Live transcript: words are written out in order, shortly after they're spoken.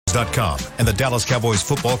DallasCowboys.com and the Dallas Cowboys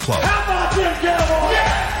Football Club. How about them Cowboys?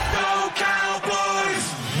 Go Cowboys!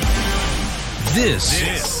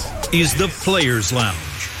 This is the Players Lounge,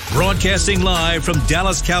 broadcasting live from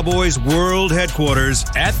Dallas Cowboys World Headquarters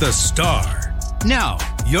at the Star. Now,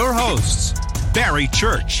 your hosts, Barry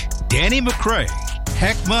Church, Danny McCray,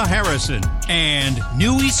 Heckma Harrison, and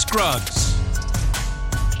Newy Scruggs.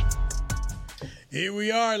 Here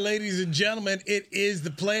we are, ladies and gentlemen. It is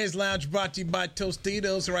the Players Lounge, brought to you by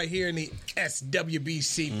Tostitos, right here in the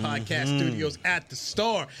SWBC podcast studios at the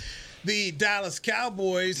Star. The Dallas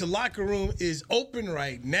Cowboys, the locker room is open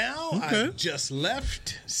right now. Okay. I just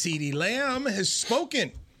left. CeeDee Lamb has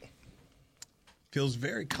spoken. Feels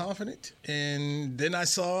very confident. And then I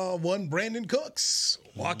saw one Brandon Cooks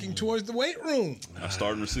walking towards the weight room. I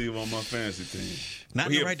started to receive on my fantasy team. Not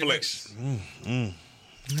in the right direction.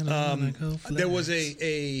 There was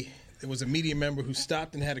a media member who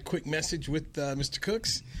stopped and had a quick message with Mr.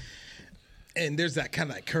 Cooks, and there's that kind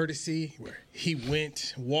of like courtesy where he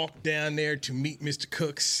walked down there to meet Mr.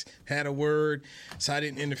 Cooks, had a word. So I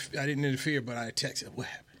didn't interfere, but I texted, "What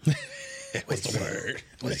happened? What's the word?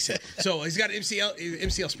 What he said?" So he's got an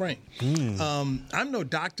MCL sprain. I'm no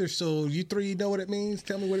doctor, so you three know what it means.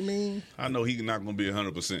 Tell me what it means. I know he's not going to be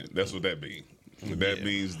 100%. That's what that means. That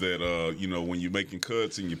means that, when you're making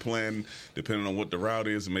cuts and you're planning, depending on what the route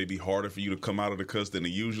is, it may be harder for you to come out of the cuts than it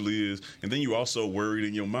usually is. And then you're also worried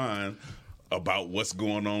in your mind about what's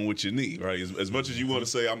going on with your knee, right? As much as you want to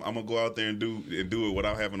say, I'm going to go out there and do it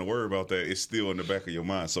without having to worry about that, it's still in the back of your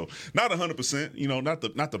mind. So not 100%,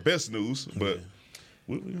 not the best news, but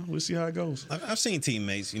we'll see how it goes. I've seen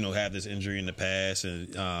teammates, have this injury in the past,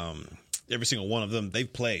 and every single one of them,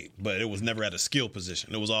 they've played, but it was never at a skill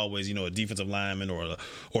position. It was always, a defensive lineman or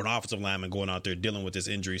an offensive lineman going out there dealing with this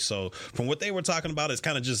injury. So from what they were talking about, it's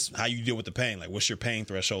kind of just how you deal with the pain. Like, what's your pain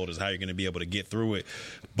threshold is how you're going to be able to get through it.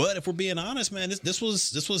 But if we're being honest, man, this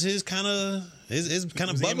was his kind of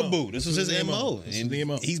bugaboo. This was his MO.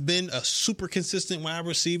 He's been a super consistent wide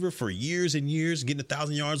receiver for years and years, getting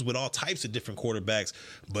 1,000 yards with all types of different quarterbacks.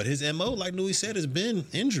 But his MO, like Newy said, has been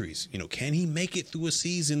injuries. Can he make it through a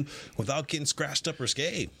season without getting scratched up or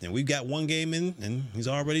scathed? And we've got one game in, and he's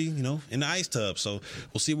already, in the ice tub. So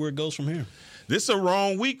we'll see where it goes from here. This is a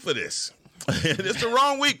wrong week for this. It's the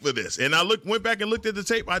wrong week for this. And I went back and looked at the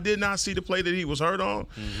tape. I did not see the play that he was hurt on.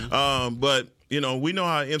 But, we know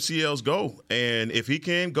how MCLs go. And if he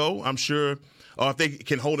can go, I'm sure – or if they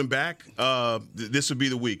can hold him back, this would be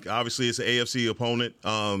the week. Obviously, it's an AFC opponent,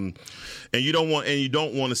 and you don't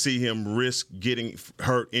want to see him risk getting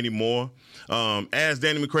hurt anymore. As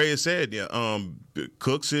Danny McCray has said,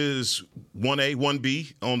 Cooks is 1A,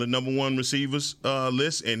 1B on the number one receivers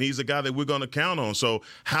list, and he's a guy that we're going to count on. So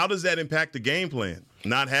how does that impact the game plan?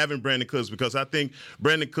 Not having Brandon Cooks, because I think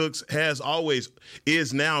Brandon Cooks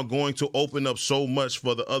is now going to open up so much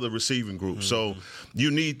for the other receiving group. So you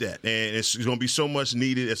need that, and it's going to be so much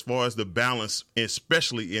needed as far as the balance,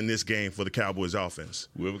 especially in this game for the Cowboys offense.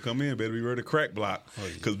 Whoever come in better be ready to crack block,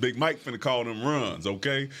 because Big Mike finna call them runs,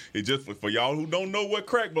 okay? It's just for y'all who don't know what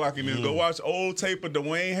crack blocking is, go watch old tape of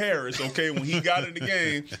Dwayne Harris, okay? When he got in the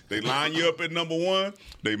game, they line you up at number one,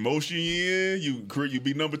 they motion you in, you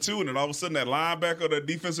be number two, and then all of a sudden that linebacker, that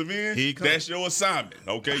defensive end, that's your assignment,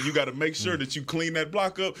 okay? You got to make sure that you clean that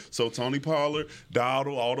block up so Tony Pollard,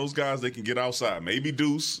 Dowdle, all those guys, they can get outside. Maybe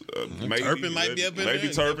Deuce. Turpin might be up in there. Maybe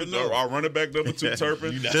Turpin, or our running back number two,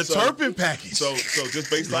 Turpin. The Turpin package. So just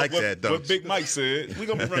based off what Big Mike said, we're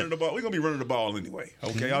gonna be running the ball. We're gonna be running the ball anyway.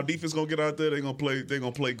 Okay, our defense gonna get out there. They're gonna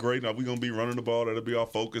play great. Now we're gonna be running the ball. That'll be our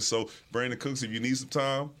focus. So Brandon Cooks, if you need some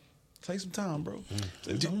time, take some time, bro.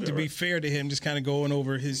 To be fair to him, just kind of going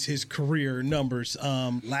over his career numbers.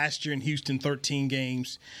 Last year in Houston, 13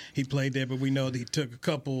 games he played there, but we know that he took a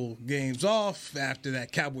couple games off after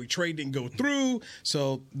that Cowboy trade didn't go through.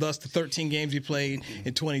 So thus the 13 games he played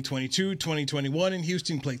in 2022, 2021 in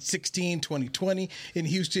Houston, played 16, 2020 in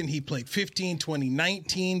Houston. He played 15,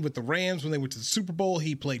 2019 with the Rams when they went to the Super Bowl.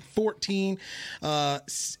 He played 14,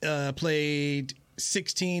 played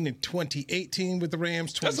 16 in 2018 with the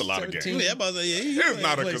Rams. That's a lot of games. Yeah, it's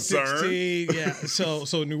not a concern. 16, yeah,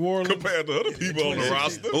 so New Orleans compared to other people on the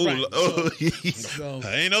roster.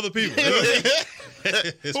 Ain't other people.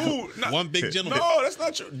 One big gentleman. No, that's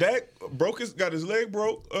not true. Dak got his leg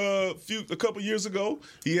broke a couple years ago.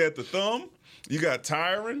 He had the thumb. You got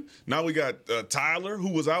Tyron. Now we got Tyler, who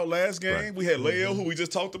was out last game. Right. We had Leo, who we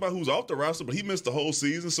just talked about, who's off the roster, but he missed the whole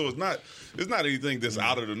season. So it's not anything that's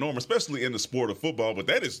out of the norm, especially in the sport of football. But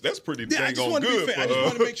that's pretty dang on good. I just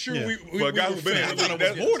want to make sure we for a guy who's been I thought it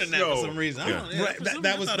was more than that for some reason. Right,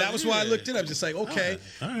 that was why I looked it up. Just like, okay,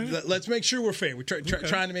 let's make sure we're fair. We're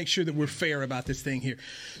trying to make sure that we're fair about this thing here.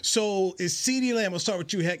 So is CeeDee Lamb? We'll start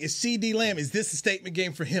with you, Heck. Is CeeDee Lamb? Is this a statement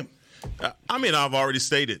game for him? I mean, I've already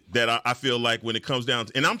stated that I feel like when it comes down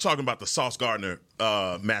to, and I'm talking about the Sauce Gardner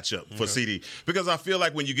matchup for CD, because I feel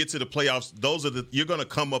like when you get to the playoffs, you're going to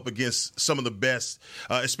come up against some of the best,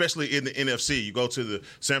 especially in the NFC. You go to the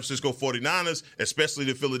San Francisco 49ers, especially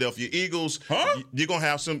the Philadelphia Eagles. Huh? You're going to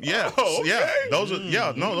have some, okay. Those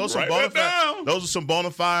are some bona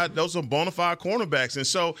fide cornerbacks. And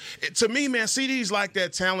so to me, man, CD's like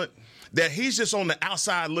that talent that he's just on the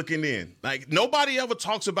outside looking in. Like, nobody ever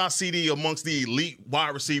talks about CD amongst the elite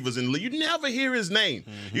wide receivers in the league. You never hear his name.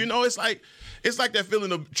 Mm-hmm. You know, it's like that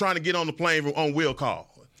feeling of trying to get on the plane on will call.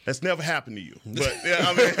 That's never happened to you. But, yeah,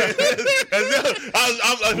 I mean,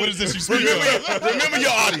 what is this you speak of? Remember your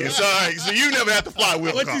audience, all right? So you never have to fly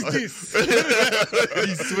will call. What is this?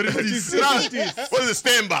 What is it,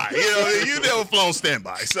 standby? You know, you never flown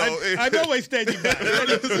standby. So I'm always standing by.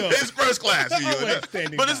 It's first class.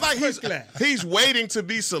 But it's like he's waiting to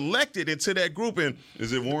be selected into that group. And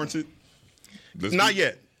is it warranted? Not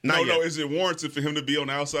yet. No, is it warranted for him to be on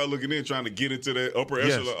the outside looking in, trying to get into that upper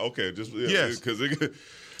echelon? Yes. Okay, yes, because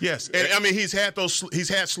yes, and I mean he's had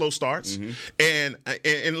slow starts, and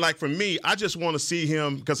like for me, I just want to see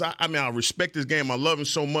him because I respect his game, I love him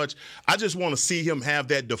so much. I just want to see him have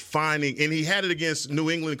that defining, and he had it against New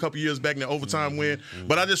England a couple years back in the overtime win.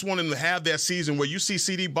 But I just want him to have that season where you see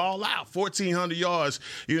CD ball out 1,400 yards,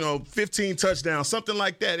 15 touchdowns, something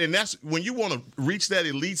like that. And that's when you want to reach that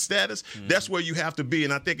elite status. That's where you have to be,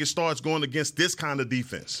 and I think it starts going against this kind of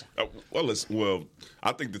defense.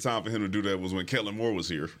 I think the time for him to do that was when Kellen Moore was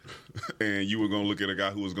here, and you were going to look at a guy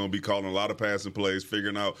who was going to be calling a lot of passing plays,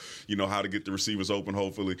 figuring out, how to get the receivers open,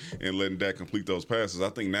 hopefully, and letting Dak complete those passes. I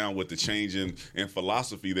think now with the change in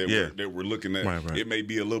philosophy that we're looking at, right. It may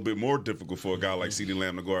be a little bit more difficult for a guy like CeeDee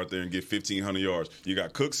Lamb to go out there and get 1,500 yards. You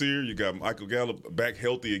got Cooks here, you got Michael Gallup back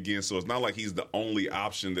healthy again, so it's not like he's the only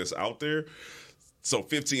option that's out there. So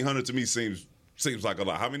 1,500 to me seems like a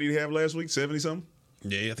lot. How many did he have last week? 70-something?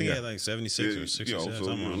 Yeah, I think he had like 76 or 67.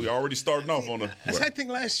 So we already starting off on the. I think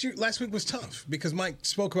last week was tough because Mike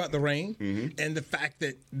spoke about the rain and the fact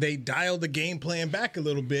that they dialed the game plan back a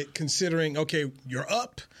little bit, considering you're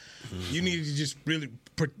up, you need to just really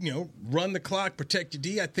run the clock, protect your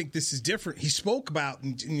D. I think this is different. He spoke about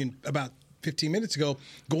 15 minutes ago,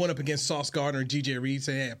 going up against Sauce Gardner and DJ Reed,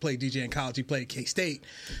 saying, hey, I played DJ in college, he played K-State.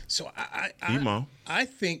 So I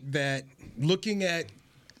think that looking at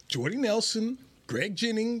Jordy Nelson, Greg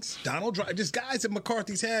Jennings, Donald Driver, just guys that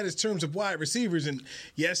McCarthy's had in terms of wide receivers. And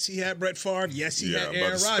yes, he had Brett Favre. Yes, he had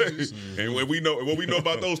Aaron Rodgers. And what we know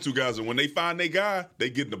about those two guys, and when they find their guy, they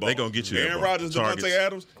get the ball. They gonna get you. Aaron Rodgers, Devontae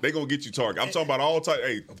Adams, they gonna get you target. I'm talking about all type.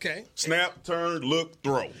 Hey, snap, turn, look,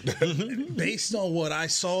 throw. Based on what I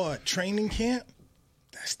saw at training camp,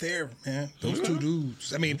 that's there, man. Those two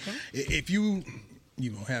dudes. I mean, if you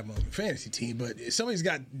don't have them on your fantasy team, but if somebody's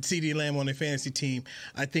got CeeDee Lamb on their fantasy team,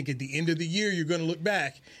 I think at the end of the year, you're going to look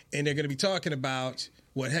back and they're going to be talking about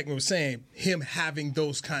what Heckman was saying, him having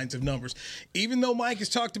those kinds of numbers. Even though Mike has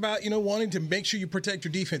talked about, wanting to make sure you protect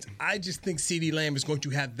your defense, I just think CeeDee Lamb is going to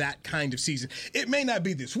have that kind of season. It may not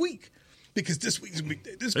be this week, because this week's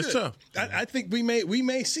this good. Tough. I think we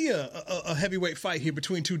may see a heavyweight fight here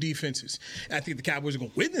between two defenses. I think the Cowboys are going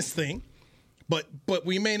to win this thing. But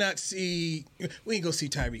we may not see. We ain't gonna see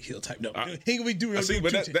Tyreek Hill type. No, he gonna be doing. That's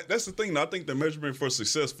the thing. I think the measurement for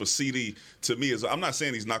success for CD to me is. I'm not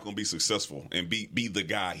saying he's not gonna be successful and be the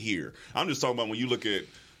guy here. I'm just talking about when you look at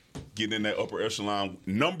getting in that upper echelon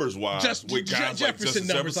numbers wise with guys Jefferson like Justin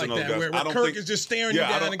numbers Jefferson, like that, where Kirk is just staring you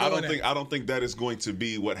down and going. I don't think that is going to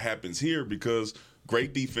be what happens here because.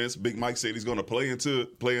 Great defense. Big Mike said he's going to play into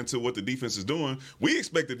what the defense is doing. We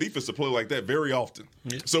expect the defense to play like that very often.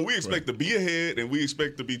 Yeah. So we expect to be ahead, and we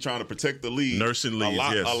expect to be trying to protect the lead. Nursing lead,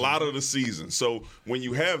 a lot of the season. So when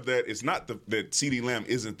you have that, it's not that CeeDee Lamb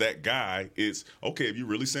isn't that guy. It's, okay, if you're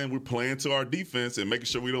really saying we're playing to our defense and making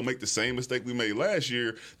sure we don't make the same mistake we made last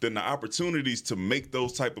year, then the opportunities to make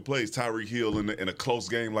those type of plays, Tyreek Hill in a close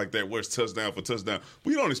game like that where it's touchdown for touchdown,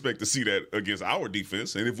 we don't expect to see that against our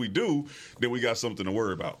defense. And if we do, then we got something to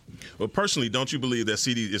worry about. Well, personally, don't you believe that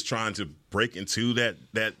CD is trying to break into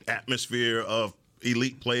that atmosphere of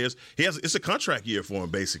elite players? It's a contract year for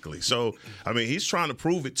him, basically. So, I mean, he's trying to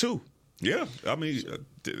prove it, too. Yeah, I mean,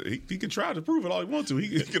 he can try to prove it all he wants to.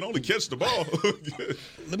 He can only catch the ball.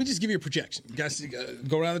 Let me just give you a projection. You guys,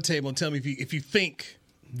 go around the table and tell me if you think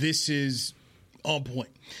this is on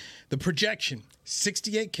point. The projection: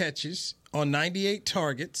 68 catches on 98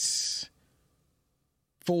 targets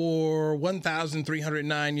for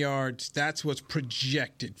 1,309 yards. That's what's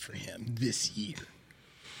projected for him this year.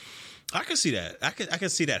 I can see that. I can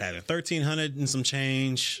see that happen. 1,300 and some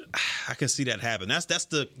change. I can see that happen. That's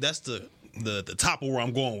the top of where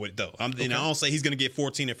I'm going with it, though. I don't say he's going to get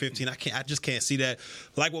 14 or 15. I just can't see that.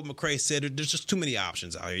 Like what McCray said, there's just too many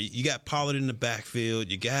options out here. You got Pollard in the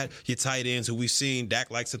backfield. You got your tight ends who we've seen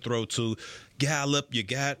Dak likes to throw to. Gallup. You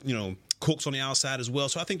got Cooks on the outside as well.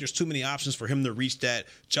 So I think there's too many options for him to reach that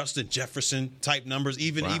Justin Jefferson type numbers,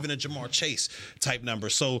 even a Jamar Chase type number.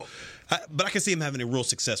 So, but I can see him having a real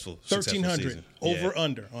successful 1,300 over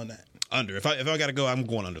under on that. Under. If I got to go, I'm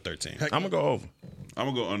going under 13. I'm gonna go over. I'm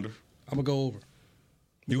gonna go under. I'm gonna go over.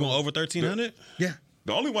 You going over 1,300? Yeah.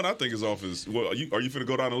 The only one I think is off is, are you finna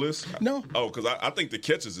go down the list? No. Oh, because I think the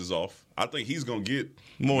catches is off. I think he's gonna get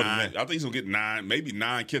More nine. than that. I think he's gonna get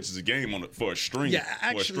 9 catches a game for a string. Yeah,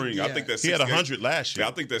 actually, I think that's he had 100 last year. Yeah,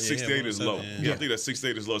 I think that 68 is low. Yeah. I think that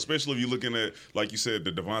 68 is low, especially if you're looking at, like you said,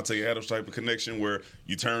 the Devontae Adams type of connection where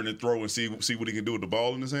you turn and throw and see what he can do with the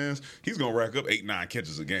ball in his hands. He's gonna rack up 8-9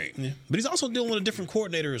 catches a game. Yeah. But he's also dealing with a different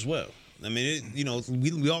coordinator as well. I mean,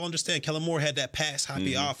 we all understand Kellen Moore had that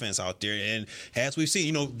pass-happy offense out there. And as we've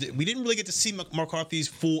seen, we didn't really get to see McCarthy's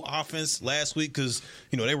full offense last week because,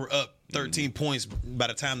 they were up 13 points by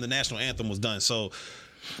the time the national anthem was done. So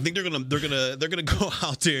I think they're gonna go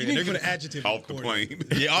out there. You need to put an adjective Off the plane.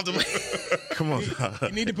 Yeah, off the plane. Come on.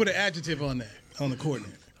 You need to put an adjective on that, on the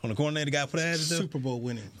coordinator. On the coordinator, got to put an adjective? Super Bowl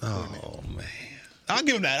winning. Oh, man. I'll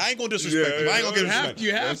give him that. I ain't gonna disrespect him. I ain't gonna give him respect.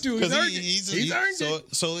 You have to. He's earned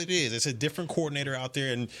it. So it is. It's a different coordinator out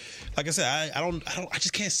there, and like I said, I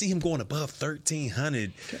just can't see him going above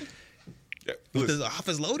 1,300. With his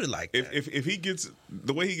offense loaded like that. If he gets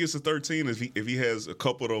the way he gets to 13, if he has a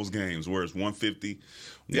couple of those games where it's 150,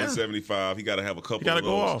 175, he got to have a couple. He got to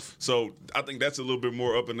go off. So I think that's a little bit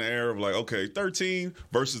more up in the air of like, okay, 13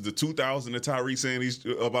 versus the 2,000 that Tyree saying he's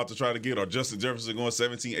about to try to get, or Justin Jefferson going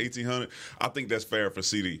 17, 1,800. I think that's fair for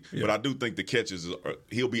CD, but I do think the catches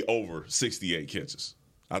he'll be over 68 catches.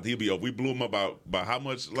 I think he'll be over. We blew him up by how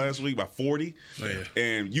much last week? By 40,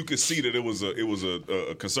 and you could see that it was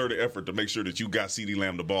a concerted effort to make sure that you got CeeDee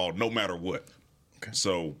Lamb the ball no matter what. Okay.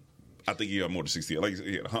 So I think he got more than 60. Like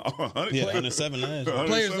he had 100. Yeah, 107 last year.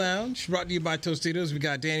 Players Lounge, brought to you by Tostitos. We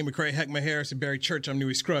got Danny McCray, Heckma Harris, and Barry Church. I'm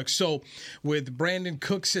Newey Scruggs. So with Brandon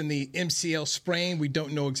Cooks and the MCL sprain, we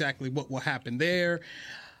don't know exactly what will happen there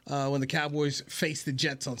when the Cowboys face the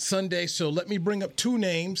Jets on Sunday. So let me bring up two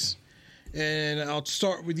names. And I'll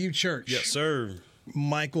start with you, Church. Yes, sir.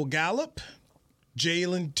 Michael Gallup,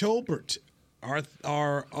 Jalen Tolbert.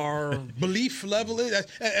 Our belief level is.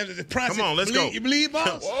 Come on, let's go. You believe,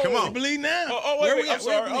 boss? Come on. You believe now? Wait. I'm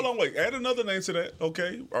sorry. Hold on, wait. Add another name to that,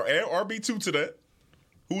 okay? Or add RB2 to that.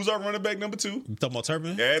 Who's our running back number 2? You talking about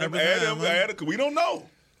Turpin? Add him. We don't know.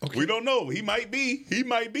 Okay. We don't know. He might be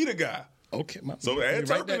the guy. Okay, so add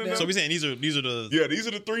Turpin in there. So we're saying these are the these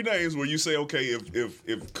are the 3 names where you say, okay,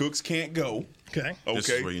 if Cooks can't go, okay,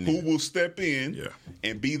 who will step in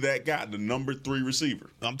and be that guy, the number 3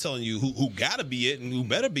 receiver? I'm telling you, who got to be it and who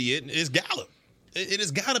better be it is Gallup. It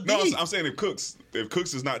has got to be. No, I'm saying if Cooks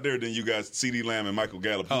is not there, then you got CeeDee Lamb and Michael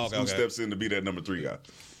Gallup. Who steps in to be that number 3 guy?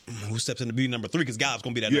 Who steps in to be number 3? Because Gallup's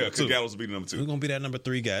going to be that number 2. Yeah, Gallup's will be number 2. Who's going to be that number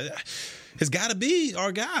 3 guy? It's got to be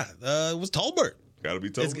our guy. It was Tolbert. Got to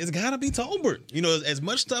be Tolbert. It's got to be Tolbert. As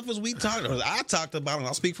much stuff as I talked about, and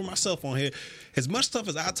I'll speak for myself on here, as much stuff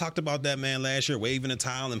as I talked about that man last year, waving a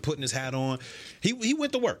towel and putting his hat on, he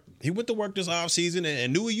went to work. He went to work this offseason,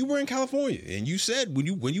 and knew you were in California. And you said when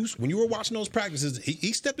you were watching those practices,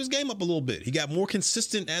 he stepped his game up a little bit. He got more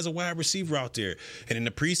consistent as a wide receiver out there. And in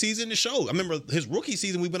the preseason, it showed. I remember his rookie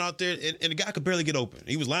season, we went out there, and the guy could barely get open.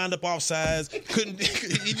 He was lined up off sides.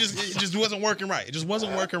 It just wasn't working right. It just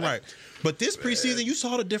wasn't working right. But this preseason, you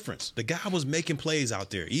saw the difference. The guy was making plays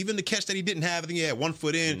out there. Even the catch that he didn't have, I think he had 1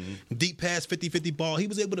 foot in, deep pass, 50-50 ball. He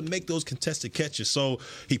was able to make those contested catches. So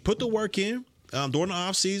he put the work in during the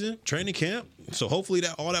offseason, training camp. So hopefully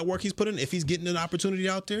all that work he's put in, if he's getting an opportunity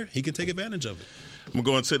out there, he can take advantage of it. I'm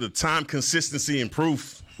going to the time, consistency, and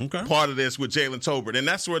proof part of this with Jalen Tolbert. And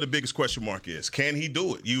that's where the biggest question mark is. Can he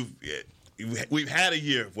do it? we've had a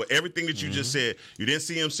year where everything that you just said, you didn't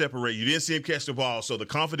see him separate, you didn't see him catch the ball, so the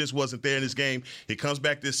confidence wasn't there in this game. He comes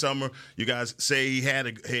back this summer. You guys say he had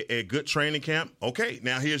a good training camp. Okay,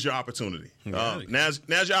 now here's your opportunity. Now's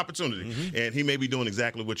your opportunity, and he may be doing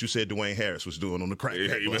exactly what you said Dwayne Harris was doing on the crack.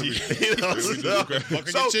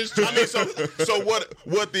 So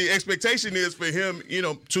what the expectation is for him?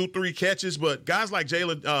 2-3 catches, but guys like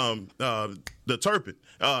Jalen, the Turpin.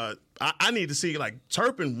 I need to see,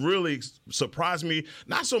 Turpin really surprised me,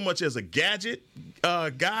 not so much as a gadget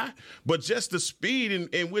guy, but just the speed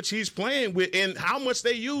in which he's playing with and how much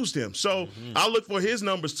they used him. So I look for his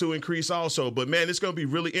numbers to increase also. But, man, it's going to be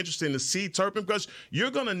really interesting to see Turpin because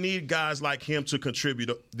you're going to need guys like him to contribute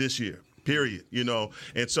this year. Period.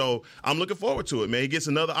 And so I'm looking forward to it, man. He gets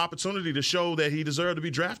another opportunity to show that he deserved to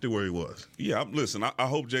be drafted where he was. Yeah, listen, I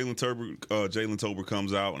hope Jalen Tolbert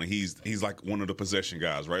comes out and he's like one of the possession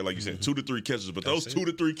guys, right? Like you said, 2 to 3 catches, but those 2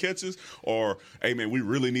 to 3 catches are, hey man, we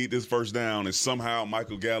really need this first down, and somehow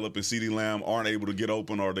Michael Gallup and CeeDee Lamb aren't able to get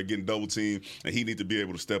open or they're getting double teamed, and he needs to be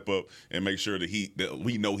able to step up and make sure that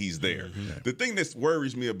we know he's there. The thing that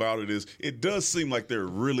worries me about it is it does seem like they're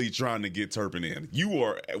really trying to get Turpin in. You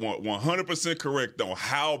are 100% correct on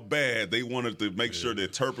how bad they wanted to make sure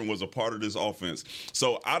that Turpin was a part of this offense.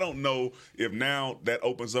 So I don't know if now that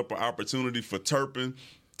opens up an opportunity for Turpin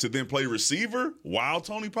to then play receiver while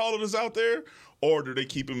Tony Pollard is out there, or do they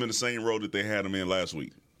keep him in the same role that they had him in last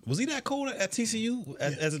week? Was he that cool at TCU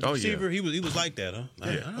as a receiver? Yeah. He was like that, huh?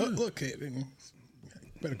 Yeah. Look,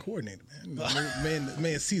 better coordinator, man.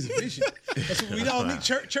 Man sees a vision. That's what we all need.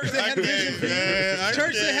 Church, they had a vision for you.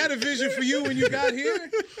 Church, they had a vision for you when you got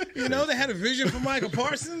here. They had a vision for Michael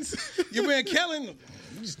Parsons. Your man Kellen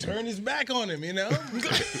just turned his back on him, Now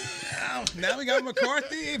we got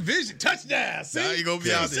McCarthy. Vision. Touchdown. See? Now you're going to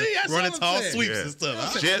be out there running tall sweeps and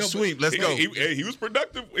stuff. Jet sweep. Let's go. He was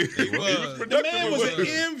productive. He was productive. The man was an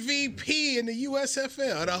MVP in the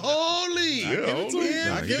USFL. The whole league.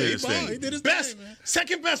 He did his best.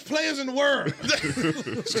 Second best players in the world.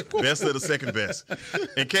 Best of the second best.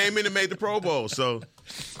 And came in and made the Pro Bowl. So,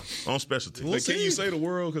 on specialty. Can you say the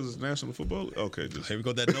world because it's National Football? Okay. Here we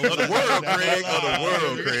go. That of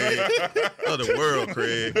the world,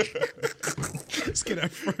 Craig. Let's get our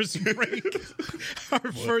first break.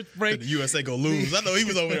 The USA go lose. I know he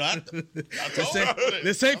was over there.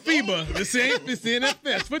 This ain't FIBA. This the NFL.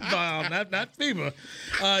 It's football, not FIBA.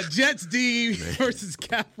 Jets D versus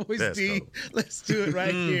Cowboys D. Cool. Let's do it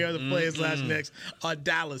right here on the Players Lounge next on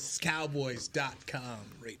DallasCowboys.com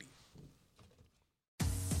radio.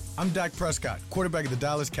 I'm Dak Prescott, quarterback of the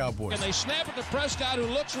Dallas Cowboys. And they snap it to Prescott, who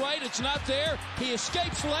looks right. It's not there. He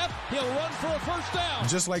escapes left. He'll run for a first down.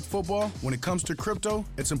 Just like football, when it comes to crypto,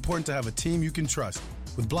 it's important to have a team you can trust.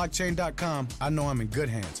 With Blockchain.com, I know I'm in good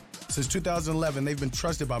hands. Since 2011, they've been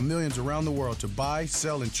trusted by millions around the world to buy,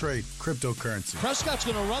 sell, and trade cryptocurrency. Prescott's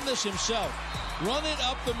going to run this himself. Run it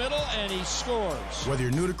up the middle, and he scores. Whether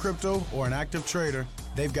you're new to crypto or an active trader,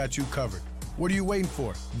 they've got you covered. What are you waiting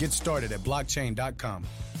for? Get started at Blockchain.com.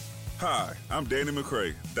 Hi, I'm Danny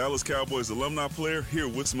McCray, Dallas Cowboys alumni player here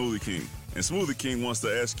with Smoothie King. And Smoothie King wants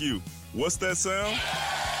to ask you, what's that sound?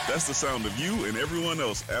 That's the sound of you and everyone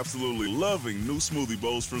else absolutely loving new smoothie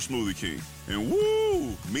bowls from Smoothie King. And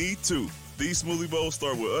woo, me too. These smoothie bowls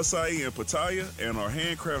start with acai and pitaya and are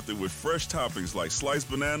handcrafted with fresh toppings like sliced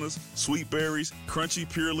bananas, sweet berries,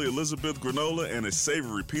 crunchy Purely Elizabeth granola, and a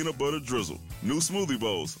savory peanut butter drizzle. New smoothie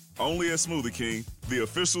bowls, only at Smoothie King, the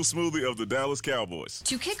official smoothie of the Dallas Cowboys.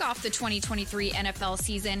 To kick off the 2023 NFL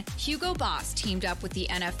season, Hugo Boss teamed up with the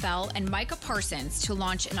NFL and Micah Parsons to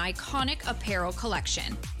launch an iconic apparel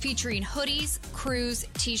collection featuring hoodies, crews,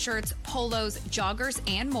 t-shirts, polos, joggers,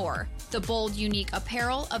 and more. The bold, unique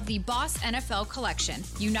apparel of the Boss NFL collection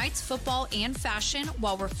unites football and fashion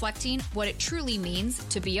while reflecting what it truly means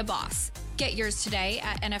to be a boss. Get yours today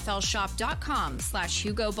at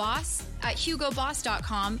nflshop.com/HugoBoss, at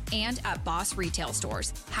HugoBoss.com, and at Boss retail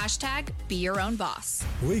stores. #Be your own boss.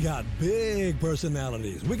 We got big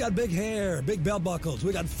personalities. We got big hair, big belt buckles.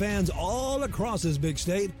 We got fans all across this big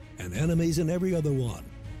state and enemies in every other one.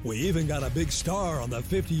 We even got a big star on the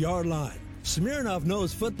 50-yard line. Smirnoff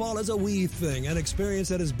knows football is a we thing, an experience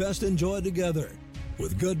that is best enjoyed together.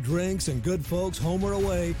 With good drinks and good folks home or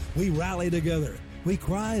away, we rally together. We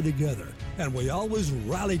cry together, and we always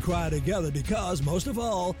rally cry together because, most of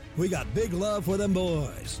all, we got big love for them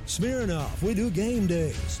boys. Smirnoff, we do game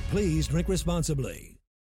days. Please drink responsibly.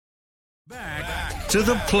 Back to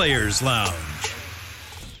the Players Lounge.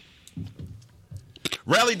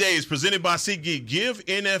 Rally Days presented by SeatGeek. Give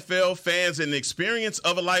NFL fans an experience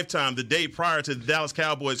of a lifetime the day prior to the Dallas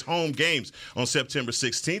Cowboys home games on September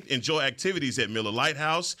 16th. Enjoy activities at Miller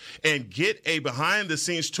Lighthouse and get a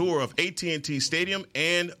behind-the-scenes tour of AT&T Stadium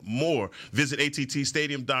and more. Visit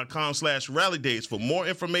attstadium.com/rallydays for more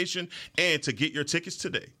information and to get your tickets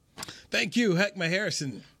today. Thank you, Heckma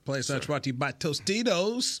Harrison. Players Lounge brought to you by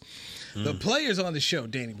Tostitos. The players on the show,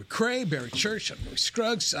 Danny McCray, Barry Church, I'm Roy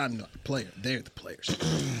Scruggs. I'm not the player. They're the players.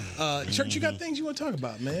 Church, you got things you want to talk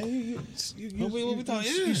about, man.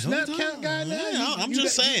 You snap count guy now? Yeah, I'm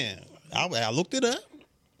just saying. I looked it up.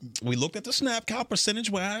 We looked at the snap count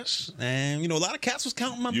percentage-wise, and, a lot of cats was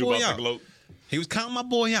counting my boy out. He was counting my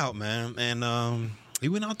boy out, man, and he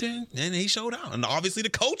went out there, and he showed out. And obviously the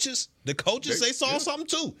coaches, they saw something,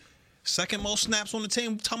 too. Second most snaps on the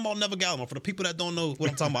team. I'm talking about Neville Gallimore. For the people that don't know what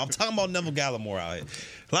I'm talking about, I'm talking about Neville Gallimore out here.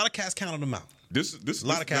 A lot of cats counted him out. This is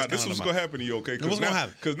what's going to happen to you, okay? What's going to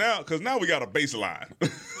happen? Because now we got a baseline,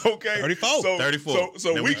 okay? 34.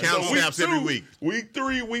 So we count snaps every week. Week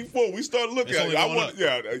 3, week 4, we start looking at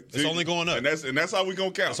it. It's only going up. And that's how we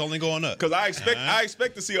going to count. It's only going up. Because I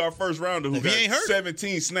expect to see our first rounder who got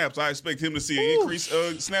 17 snaps. I expect him to see an increase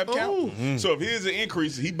snap count. So if here's an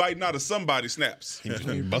increase, he biting out of somebody's snaps. He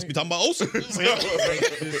must be talking about Osa.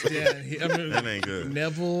 That ain't good.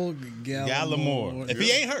 Neville Gallimore. If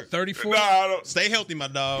he ain't hurt. 34. Stay healthy, my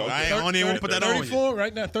dog. Okay. I don't even want to put that 34 on you.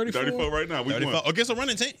 right now. 34 right now. We 34 against a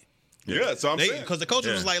running team. Yeah, so I'm saying. Because the coach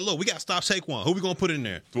was like, look, we got to stop Saquon. Who we going to put in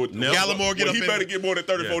there? Gallimore get up in. He better get more than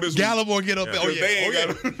 34 this week. Gallimore get up in.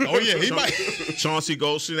 Oh, yeah. He might. Chauncey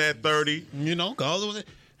Golston at 30.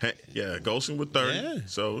 Yeah, Golston with 30. Yeah.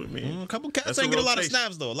 So, I mean. A couple cats ain't get a lot of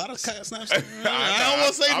snaps, though. A lot of snaps. I don't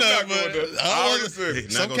want to say nothing, but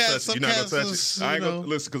some cats I ain't going to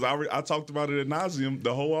listen, because I talked about it at nauseum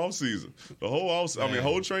the whole offseason.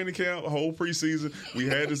 Whole training camp, whole preseason. We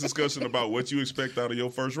had this discussion about what you expect out of your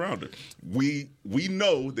first rounder. We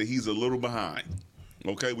know that he's a little behind.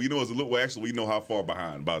 Okay, we know it's a little. Well, actually, we know how far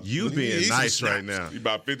behind. About you being nice right now. He's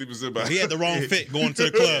about 50% behind. He had the wrong fit going to the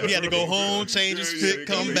club. He had to go home, change his fit,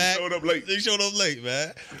 come back. He showed up late,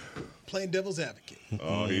 man. Playing devil's advocate.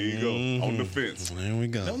 Oh, here you go on the fence. There we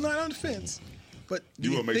go. No, not on the fence. But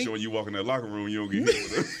you want to make sure when you walk in that locker room, you don't get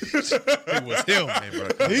hit with it. It was him, man, bro.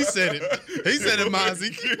 He said it. He said it,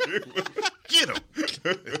 Mozzie. Get him.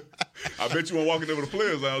 I bet you won't walk in there with a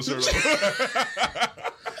players lounge shirt on.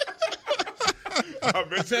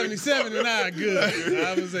 77 and I good.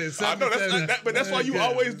 I was saying 77. I know but that's why you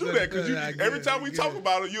always do that, because every time we talk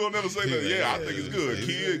about it, you'll never say that. Yeah, I think it's good.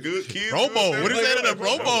 Kid. Pro Bowl. What is that in a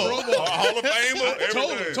Pro Bowl? Hall of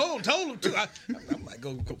Famer. Told him to. I might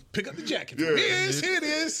go pick up the jacket. Yeah. Here it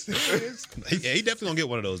is. He definitely gonna get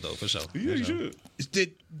one of those though, for sure. Yeah, he should.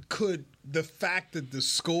 Could the fact that the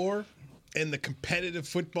score and the competitive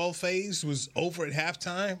football phase was over at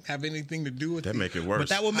halftime have anything to do with that? Make it worse. But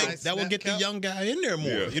that will get the young guy in there more.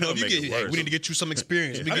 Yeah, if you get, hey, we need to get you some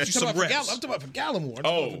experience. We get you some reps. I'm talking about for Gallimore.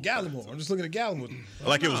 I'm just looking at Gallimore.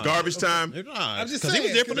 Like it was garbage time. I'm just saying, he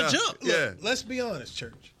was there from the jump. Look, let's be honest,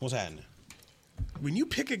 Church. What's happening? When you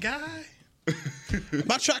pick a guy.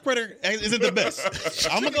 My track record isn't the best.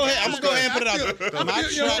 I'm gonna go ahead and put it out there. My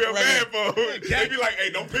track record. They be like, "Hey,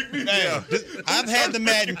 don't pick me." Yeah. I've had the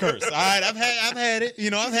Madden curse. All right, I've had it.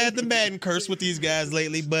 I've had the Madden curse with these guys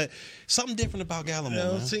lately, but something different about Gallimore.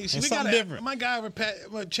 Man. See, we got different. My guy over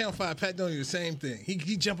Channel 5, Pat Donnie, the same thing.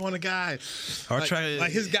 He jump on a guy.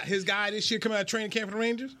 His guy this year coming out of training camp for the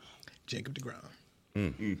Rangers, Jacob DeGrom.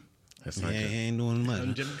 That's not good. He ain't doing much.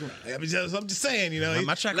 I'm just saying,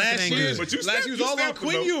 my track last ain't year, good. Last year was all on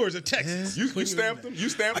Quinn Ewers of Texas. You stamped him.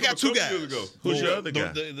 I got two guys. Years ago. Who's your other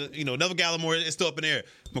guy? Neville Gallimore is still up in the air.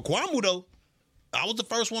 McQuamu, though, I was the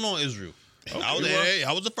first one on Israel. Okay,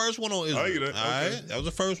 I was the first one on Israel. All right, I was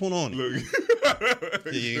the first one on it. Look.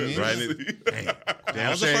 I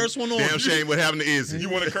was the first one on it. Damn shame what happened to Izzy. You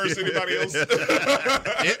want to curse anybody else?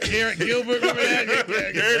 Eric Gilbert, remember that?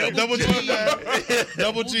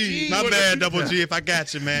 Double G. My bad, Double G. If I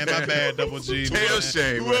got you, man. My bad, Double G. Damn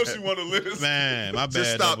shame. Who else you want to list? Man, my bad.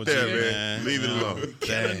 Just stop Double there, G, man. Leave it alone.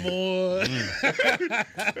 Kevin Moore.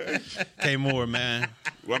 K Moore, man.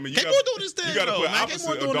 Well, I mean, K Moore doing his thing. You got to put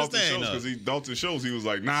opposite of Dalton thing, Schultz, because Dalton Schultz, he was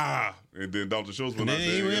like, nah. And then Dalton Schultz went out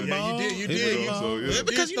there. You did.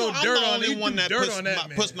 Because I'm the only one that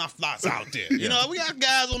puts my thoughts out there. We got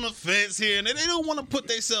guys on the fence here, and they don't want to put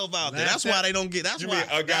themselves out there. That's why they don't get. That's why.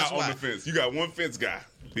 A guy on the fence. You got one fence guy.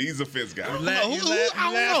 He's a fence guy. I don't know.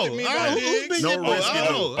 Who's been no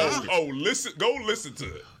listen. Go listen to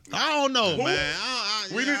it. I don't know, man.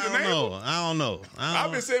 We need to name him. I don't know.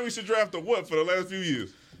 I've been saying we should draft a what for the last few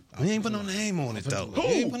years? We ain't put no name on it, though. Who? We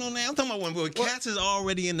ain't put no name. I'm talking about when Cats is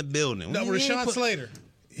already in the building. No, We ain't Rashawn put- Slater.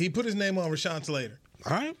 He put his name on Rashawn Slater.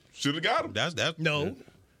 All right. Should have got him. That's No.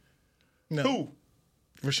 No. Who?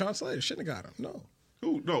 Rashawn Slater shouldn't have got him. No.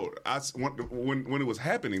 Who? No. When it was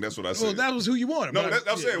happening, that's what I said. Well, that was who you wanted. No, but that's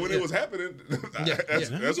what I'm saying. When it was happening,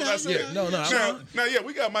 that's what I said. Yeah, no. Now,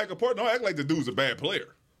 we got Michael Porter. Don't act like the dude's a bad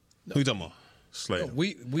player. Who you talking about? Slater.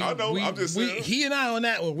 I know, I'm just saying. He and I on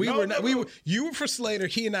that one. You were for Slater.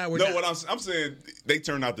 He and I were. No, what I'm saying, they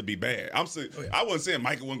turned out to be bad. I'm saying, I wasn't saying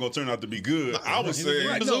Michael wasn't going to turn out to be good. I was saying,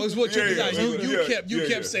 Right, no, it's what you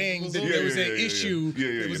kept saying that there was an issue.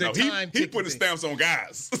 There was a time. He put the stamps on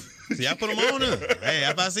guys. See, I put them on there. Hey,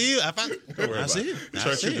 if I see you, I see it.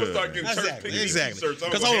 Church is good. Start getting Exactly. Because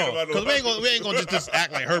Because hold on, because we ain't gonna just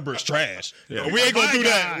act like Herbert's trash. We ain't gonna do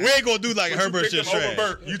that. We ain't gonna do like Herbert's just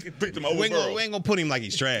trash. You picked him over We Burrow. ain't gonna put him like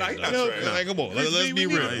he's trash. Nah, he's not trash. Like, come on, let's be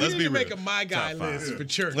real. Let's be real. Make a my guy list for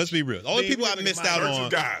church. Let's be real. The only people I missed out on.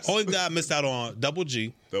 guys. Only guy I missed out on. Double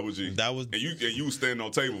G. Double G. That was. And you was standing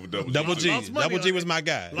on table with Double G. Double G. Lost money Double on G it. was my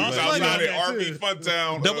guy. Lost But- money on that that RV too.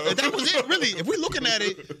 Funtown. That was it, really. If we're looking at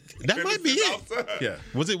it, that might be it. Yeah.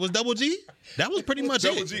 Was Double G? That was pretty much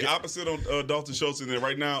Double it. G opposite on Dalton Schultz, and then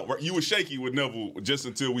right now you were shaky with Neville just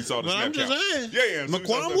until we saw the But snap I'm just count. saying. Yeah.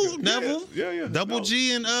 McQuarrie, Neville, Yeah. Double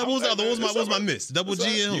G, and what was the other? What was my miss? Double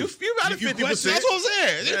G and who? You about 50%. That's what I'm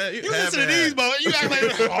saying. Yeah, you listen to these, but you act like, you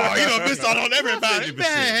done missed out on everybody. 50%,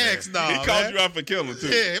 Man, heck, no. He called you out for killing too.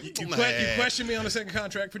 Yeah, You questioned me on the second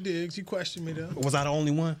contract for Diggs. You questioned me though. Was I the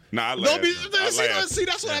only one? Nah, I Don't laughed. be. I laughed. See,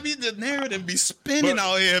 that's what I mean. The narrative be spinning But-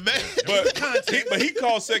 out here, man. But he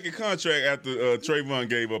called second contract after Trayvon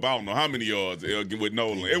gave up. I don't know how many yards with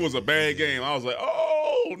Nolan. It was a bad game. I was like,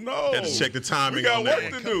 oh no. Had to check the timing We got on that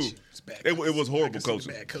work one. to do. It was horrible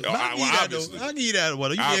coaching. Obviously. I'll give you that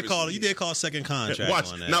one. You did call second contract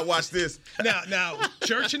on that. Watch this. Now,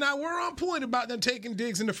 Church and I were on point about them taking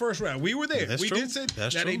Diggs in the first round. We were there. That's we true. did say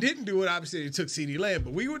That's now true. they didn't do it. Obviously, they took CeeDee Lamb,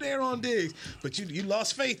 but we were there on Diggs. But you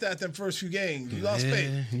lost faith after them first few games. You lost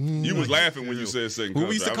faith. You was laughing when you said second contract.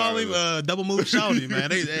 We used to call him double move Shawty, man.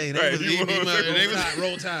 They was eating him up. They was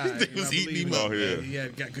Roll Tide. They was eating him up. Oh, yeah. Yeah,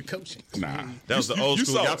 got good coaching. Nah. That was the old You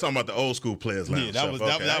school. saw Y'all it. talking about the old school players lounge. Yeah, that was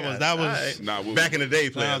stuff. Okay, that I was got that it. was. Nah, Back in the day,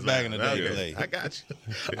 players. That was back in the day. Okay. I got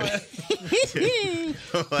you.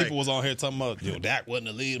 People was on here talking about Dak wasn't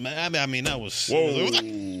the lead, man. I mean that was. Whoa.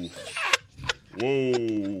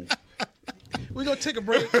 We're going to take a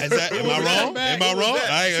break. Am I wrong? Am I wrong? We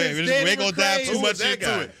ain't gonna dive too much that into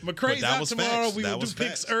guy? it. McCray's that out was tomorrow. facts. We That will do was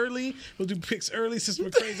picks facts. early. We'll do picks early since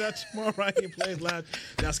McCray's out tomorrow right here playing live.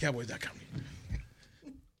 DallasCowboys.com.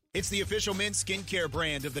 It's the official men's skincare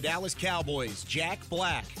brand of the Dallas Cowboys, Jack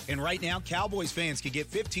Black. And right now, Cowboys fans can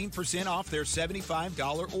get 15% off their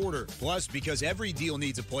 $75 order. Plus, because every deal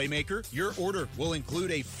needs a playmaker, your order will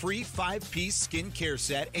include a free 5-piece skincare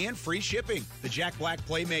set and free shipping. The Jack Black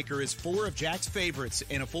Playmaker is 4 of Jack's favorites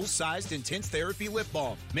and a full-sized intense therapy lip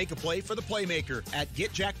balm. Make a play for the Playmaker at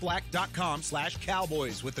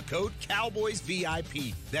getjackblack.com/Cowboys with the code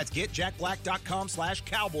CowboysVIP. That's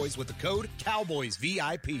getjackblack.com/Cowboys with the code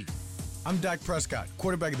CowboysVIP. I'm Dak Prescott,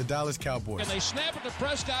 quarterback of the Dallas Cowboys. And they snap it to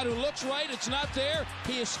Prescott, who looks right. It's not there.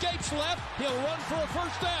 He escapes left. He'll run for a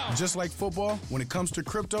first down. Just like football, when it comes to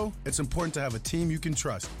crypto, it's important to have a team you can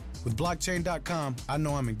trust. With blockchain.com, I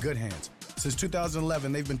know I'm in good hands. Since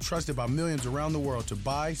 2011, they've been trusted by millions around the world to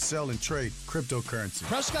buy, sell, and trade cryptocurrency.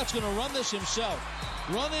 Prescott's going to run this himself.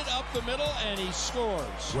 Run it up the middle, and he scores.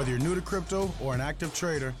 Whether you're new to crypto or an active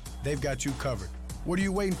trader, they've got you covered. What are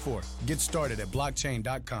you waiting for? Get started at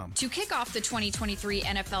blockchain.com. To kick off the 2023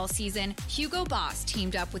 NFL season, Hugo Boss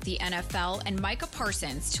teamed up with the NFL and Micah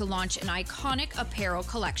Parsons to launch an iconic apparel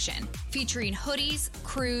collection featuring hoodies,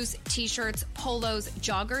 crews, t-shirts, polos,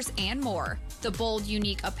 joggers, and more. The bold,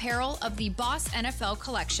 unique apparel of the Boss NFL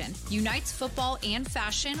collection unites football and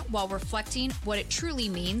fashion while reflecting what it truly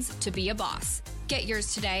means to be a boss. Get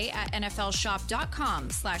yours today at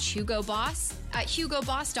nflshop.com/HugoBoss, at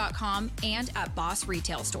HugoBoss.com, and at Boss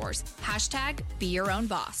retail stores. #Be your own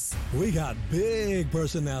boss. We got big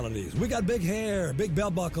personalities. We got big hair, big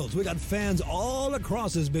belt buckles. We got fans all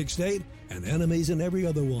across this big state and enemies in every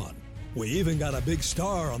other one. We even got a big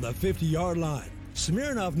star on the 50-yard line.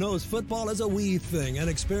 Smirnoff knows football is a we thing, an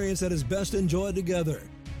experience that is best enjoyed together.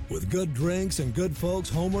 With good drinks and good folks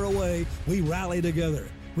home or away, we rally together.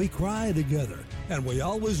 We cry together, and we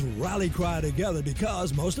always rally cry together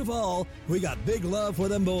because, most of all, we got big love for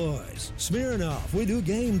them boys. Smirnoff, we do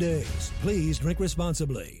game days. Please drink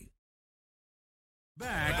responsibly.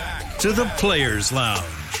 Back to the Players Lounge.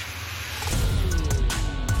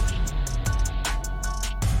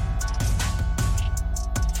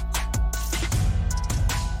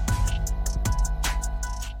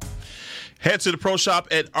 Head to the Pro Shop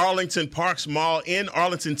at Arlington Parks Mall in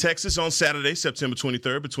Arlington, Texas on Saturday, September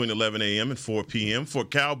 23rd between 11 a.m. and 4 p.m. for a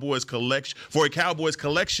Cowboys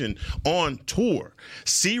collection on tour.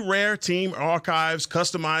 See rare team archives,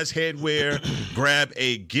 customized headwear, grab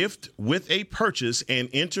a gift with a purchase, and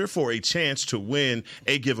enter for a chance to win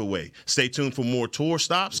a giveaway. Stay tuned for more tour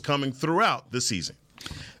stops coming throughout the season.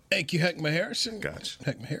 Thank you, Heckma Harrison. Gotcha.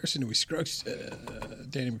 Heckma Harrison, we Scruggs,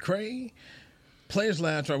 Danny McCray. Players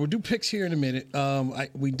Lounge. All right, we'll do picks here in a minute.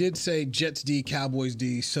 We did say Jets D, Cowboys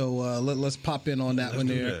D, so let's pop in on that one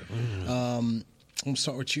there. I'm going to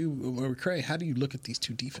start with you, McCray. How do you look at these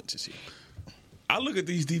two defenses here? I look at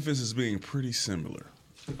these defenses being pretty similar.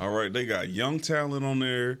 All right, they got young talent on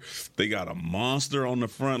there. They got a monster on the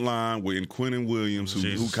front line with Quinnen Williams,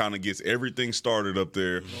 who kind of gets everything started up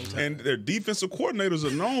there. And their defensive coordinators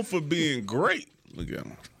are known for being great. Look at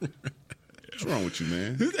them. What's wrong with you,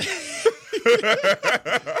 man?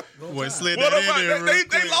 Boy, slid that in there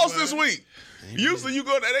they lost this week. Usually you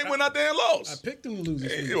go there, they went out there and lost. I picked them to lose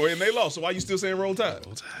this week. And they lost, so why you still saying roll tide?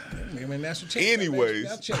 National champion.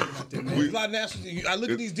 Anyways. A lot of national. I look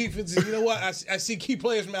at these defenses, you know what? I see key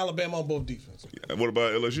players from Alabama on both defenses. What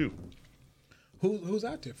about LSU? Who's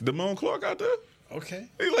out there? Damone Clark out there? Okay.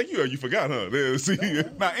 He like you forgot, huh? There, see.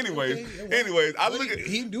 Now, anyways, I look at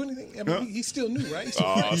he didn't do anything. I mean, he's still new, right?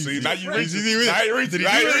 See, now you reach it.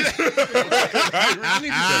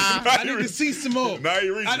 I need to see some more. Now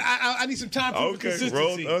you reach it. I need some time for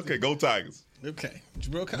consistency. Okay, go Tigers. Okay.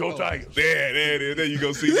 Go Tigers. There you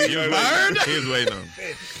go. See, he was waiting on.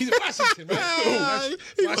 He's in Washington, right?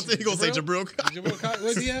 He going to say Jabril.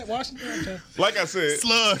 Where's he at? Washington? Like I said.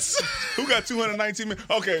 Slugs. Who got 219 minutes?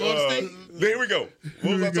 Okay. There we go.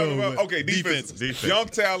 What was I talking about? Okay, defense. Young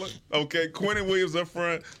talent. Okay, Quinnen Williams up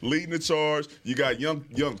front, leading the charge. You got young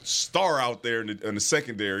star out there in the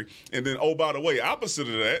secondary. And then, oh, by the way, opposite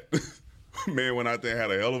of that, man went out there and had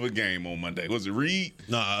a hell of a game on Monday. Was it Reed?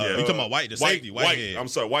 No, you talking about White, the safety. Whitehead. I'm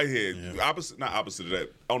sorry, Whitehead. Yeah. Not opposite of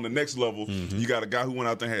that. On the next level, you got a guy who went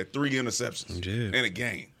out there and had 3 interceptions in a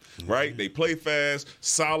game, right? They play fast.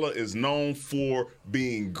 Saleh is known for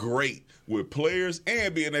being great with players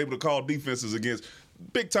and being able to call defenses against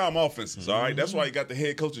big-time offenses, all right? That's why he got the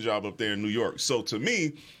head coaching job up there in New York. So, to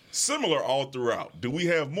me, similar all throughout. Do we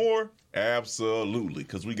have more? Absolutely,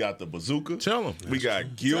 because we got the bazooka. Tell them. We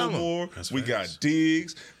got Gilmore. We got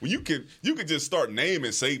Diggs. Well, you could just start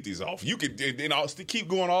naming safeties off. You could keep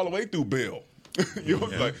going all the way through Bell.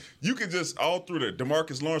 Like you could just all through the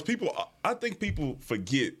DeMarcus Lawrence. I think people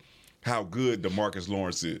forget how good DeMarcus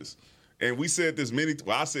Lawrence is. And I said this many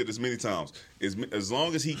times. As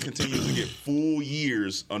long as he continues to get full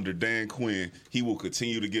years under Dan Quinn, he will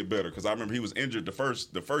continue to get better. Because I remember he was injured the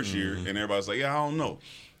first year, and everybody's like, yeah, I don't know.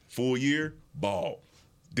 Full year, ball.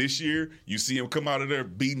 This year, you see him come out of there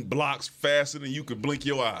beating blocks faster than you could blink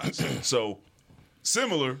your eyes. So,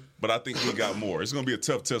 similar, but I think we got more. It's going to be a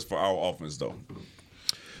tough test for our offense, though.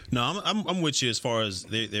 No, I'm with you as far as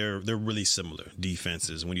they're really similar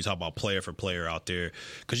defenses when you talk about player for player out there.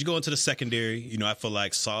 Because you go into the secondary, I feel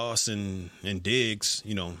like Sauce and Diggs,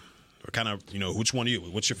 or kind of, which one are you?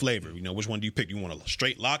 What's your flavor? Which one do you pick? You want a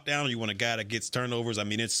straight lockdown or you want a guy that gets turnovers? I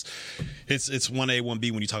mean, it's 1A,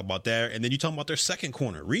 1B when you talk about that. And then you talk about their second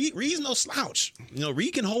corner. Reed's no slouch.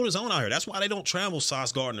 Reed can hold his own out here. That's why they don't travel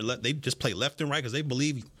Sauce Gardner. They just play left and right because they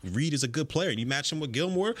believe Reed is a good player. And you match him with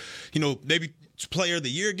Gilmore, maybe player of the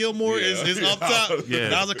year Gilmore is up top. Yeah.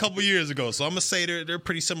 That was a couple years ago. So I'm going to say they're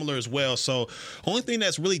pretty similar as well. So only thing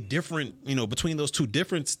that's really different, between those two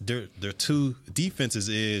their two defenses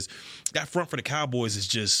is that front for the Cowboys is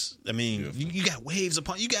just, you got waves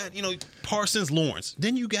upon, you got, Parsons, Lawrence.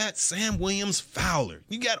 Then you got Sam Williams, Fowler.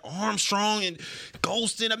 You got Armstrong and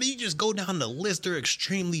Golston. You just go down the list. They're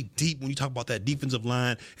extremely deep when you talk about that defensive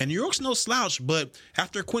line. And New York's no slouch, but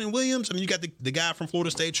after Quinnen Williams, you got the guy from Florida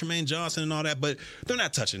State, Tremaine Johnson and all that, but they're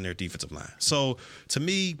not touching their defensive line. So to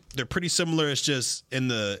me, they're pretty similar. It's just in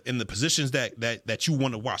the positions that you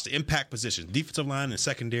want to watch, the impact positions, defensive line and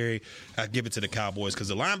secondary. I give it to the Cowboys because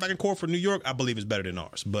the linebacking core for New York, I believe, is better than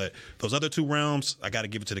ours. But those other two realms, I got to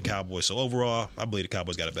give it to the Cowboys. So overall, I believe the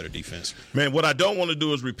Cowboys got a better defense. Man, what I don't want to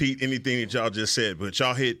do is repeat anything that y'all just said, but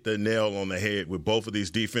y'all hit the nail on the head with both of these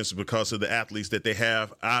defenses because of the athletes that they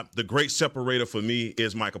have. The great separator for me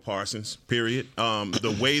is Micah Parsons, period.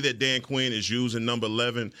 The way that Dan Quinn is using using number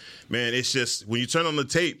 11, man, it's just when you turn on the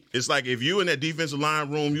tape, it's like if you in that defensive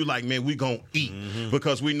line room, you like, man, we gonna eat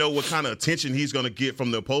because we know what kind of attention he's gonna get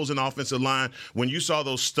from the opposing offensive line. When you saw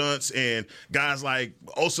those stunts and guys like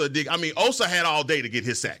Osa Osa had all day to get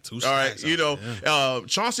his sack. All right,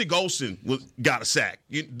 Chauncey Golston got a sack.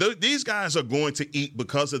 These guys are going to eat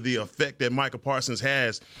because of the effect that Micah Parsons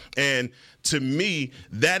has, and to me,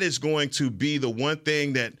 that is going to be the one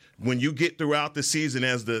thing that when you get throughout the season,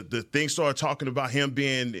 as the things start talking about him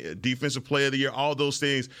being defensive player of the year, all those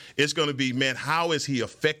things, it's going to be, man, how is he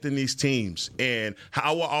affecting these teams, and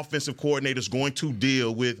how are offensive coordinators going to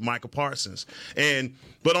deal with Micah Parsons?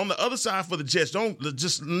 But on the other side for the Jets, don't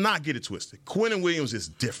just not get it twisted. Quinnen Williams is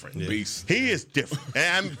different. Beast. He is different.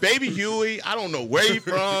 And Baby Huey, I don't know where he's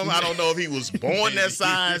from. I don't know if he was born that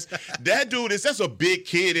size. That dude that's a big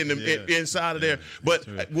kid inside of there. But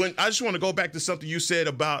when I just want to go back to something you said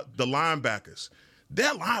about the linebackers.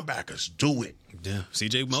 Their linebackers do it. Yeah,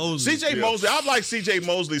 C.J. Mosley. Mosley. I've liked C.J.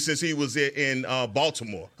 Mosley since he was in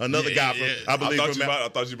Baltimore. Another guy from, I believe. I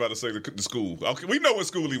thought you were about to say the school. Okay, we know what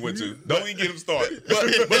school he went to. Don't even get him started.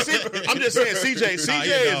 but see, I'm just saying,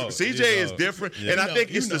 C.J. is different, and I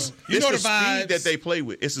think it's the speed that they play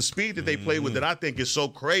with. It's the speed that they play with that I think is so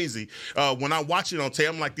crazy. When I watch it on tape,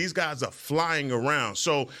 I'm like, these guys are flying around.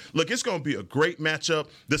 So look, it's going to be a great matchup.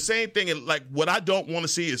 The same thing, like what I don't want to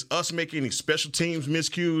see is us making any special teams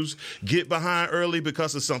miscues, get behind early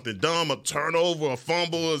because of something dumb, a turnover, a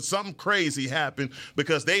fumble, or something crazy happen,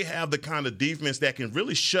 because they have the kind of defense that can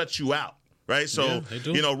really shut you out. Right, so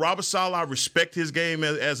Robert Saleh, I respect his game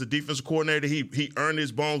as a defensive coordinator. He earned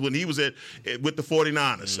his bones when he was with the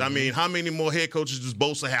 49ers. I mean, how many more head coaches does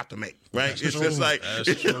Bosa have to make? Right, it's just like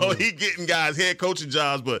he getting guys head coaching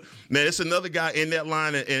jobs, but man, it's another guy in that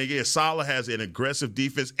line. And again, Saleh has an aggressive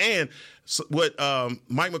defense, and what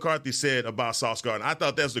Mike McCarthy said about Sauce Gardner, I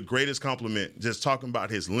thought that's the greatest compliment, just talking about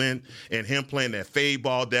his length and him playing that fade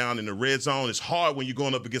ball down in the red zone. It's hard when you're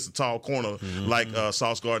going up against a tall corner like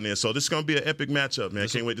Sauce Gardner is. So this is going to be an epic matchup, man. I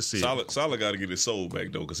can't wait to see it. Saleh got to get his soul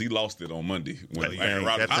back, though, because he lost it on Monday. When Aaron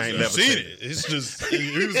Rodgers It's just,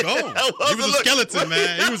 he was gone. He was a skeleton,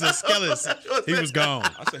 man. He was a skeleton. He was gone.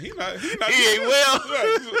 I said, he ain't well.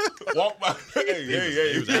 Walk by. Hey.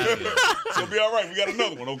 He was out of there. So be all right. We got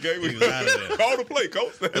another one, okay? Call the play,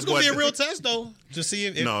 coach. It's going to be a real test, though, to see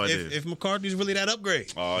if McCarthy's really that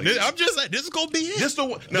upgrade. I'm just like, this is going to be it. This is the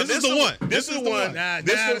one. This is the one. This is the one.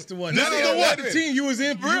 This is the one. The team you was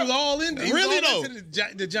in. You was all in. Really, though?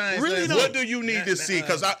 The Giants. Really, though? What do you need to see?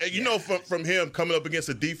 Because, from him coming up against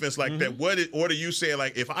a defense like that, what are you saying?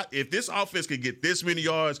 Like, if this offense could get this many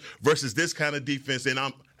yards versus this kind of defense, then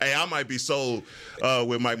I might be sold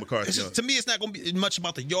with Mike McCarthy. To me, it's not going to be much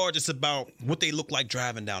about the yards. It's about what they look like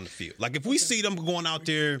driving down the field. Like, if we see them going out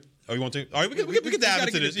there. Oh, you want to? All right, we can dive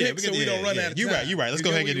into this. Yeah, we don't run out of time. You're right. Let's go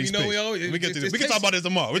ahead and get these picks. We can talk about this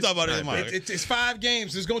tomorrow. We'll talk about it tomorrow. It's 5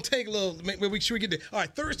 games. It's going to take a little. Make sure we get there. All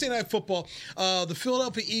right, Thursday Night Football. The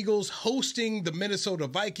Philadelphia Eagles hosting the Minnesota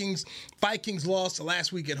Vikings. Vikings lost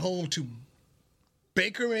last week at home to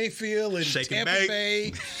Baker Mayfield and Tampa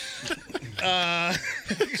Bay.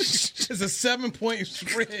 It's a 7-point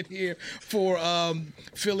spread here for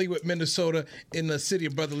Philly with Minnesota in the city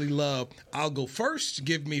of brotherly love. I'll go first.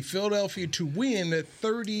 Give me Philadelphia to win at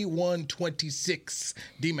 31-26.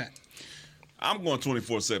 D-Mac. I'm going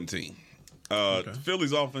 24-17.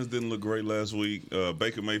 Philly's offense didn't look great last week.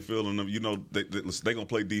 Baker Mayfield and them, they're going to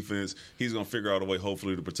play defense. He's going to figure out a way,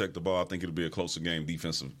 hopefully, to protect the ball. I think it'll be a closer game,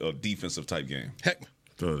 defensive type game. Heck,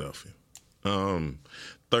 Philadelphia. 13.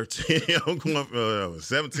 I'm going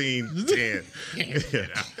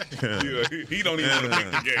 17-10. He don't even want to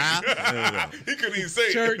pick the game. He couldn't even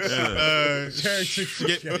say Church.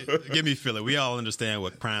 Give me Philly. We all understand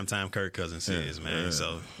what primetime Kirk Cousins is, man.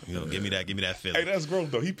 So give me that Philly. Hey, that's gross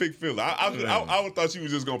though. He picked Philly. I thought you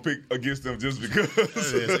was just gonna pick against them just because.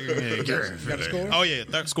 Got a score? Oh yeah,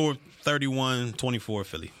 that score 31-24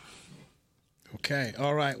 Philly. Okay,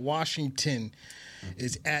 all right. Washington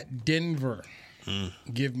is at Denver.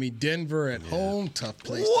 Give me Denver at home. Tough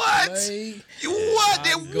place to play. What?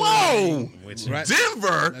 Whoa! Right.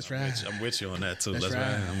 Denver? That's right. I'm with you on that, too. That's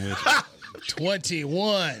right. I'm with you.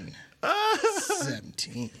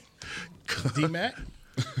 21-17. D-Mac?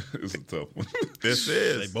 It's a tough one. This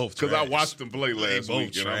is. They both because I trash. watched them play last week,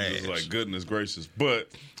 and trash. I'm just like, goodness gracious. But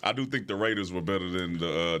I do think the Raiders were better than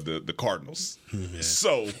the Cardinals. Yeah.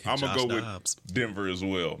 So I'm going to go with Denver as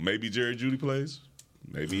well. Maybe Jerry Jeudy plays.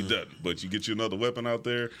 Maybe he doesn't. But you get you another weapon out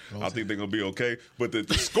there, I think they're going to be okay. But the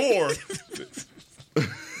score...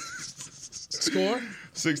 Score?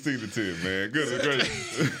 16-10, man. Goodness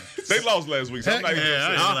gracious. They lost last week, so I'm not even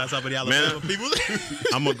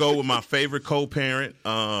I'm going to go with my favorite co-parent,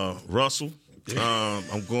 Russell.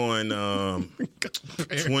 I'm going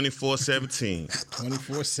 24-17.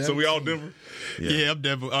 24-17. So we all Denver? Yeah, I'm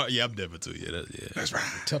Denver. I'm Denver too. Yeah, that's right.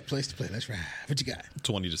 Tough place to play. That's right. What you got?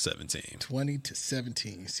 20-17.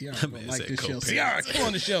 20-17. Ciara don't like this show. Ciara, come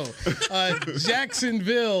on the show.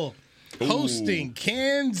 Jacksonville hosting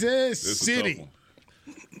Kansas City.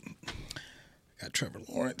 Got Trevor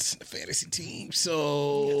Lawrence, the fantasy team.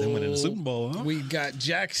 So they went in the Super Bowl, huh? We got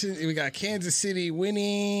Kansas City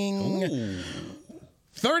winning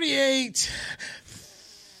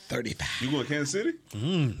 38-35. You going to Kansas City?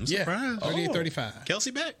 Yeah, 38-35. Kelsey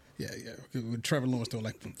back? Yeah. With Trevor Lawrence throwing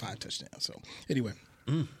like 5 touchdowns. So anyway.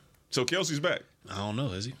 So Kelsey's back? I don't know,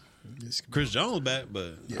 is he? Chris Jones back,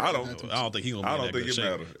 but I don't think he's gonna. I don't think it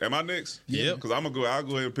matters. Am I next? Yeah, because I'll go ahead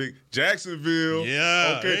and pick Jacksonville.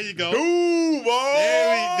 Yeah, okay. There you go.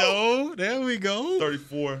 Duval. There we go.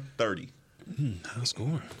 34-30. High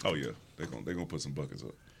score. Oh yeah, they're gonna put some buckets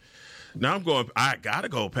up. Now I gotta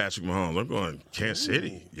go Patrick Mahomes. I'm going Kansas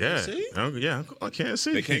City. Yeah, I'm going Kansas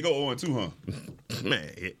City. They can't go 0-2, huh?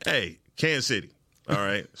 Man, hey, Kansas City. All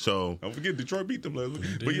right, so don't forget Detroit beat them last week.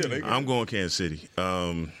 But yeah, I'm going Kansas City.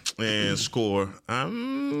 And score.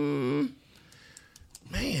 Man,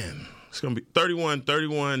 it's gonna be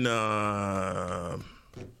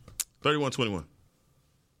 31-21.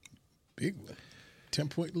 Big one.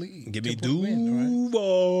 10-point lead. Give me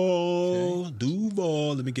Duval. Okay.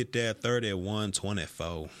 Duval. Let me get that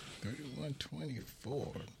 31-24.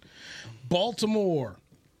 31-24. Baltimore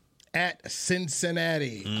at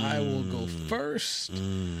Cincinnati. I will go first.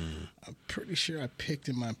 I'm pretty sure I picked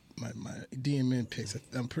in my DMN picks.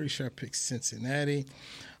 I'm pretty sure I picked Cincinnati.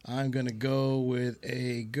 I'm going to go with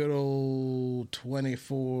a good old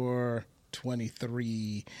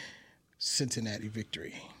 24-23 Cincinnati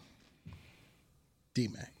victory.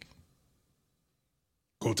 D-Mac.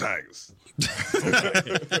 Go Tigers.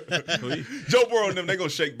 Joe Burrow and them, they going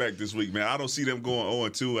to shake back this week, man. I don't see them going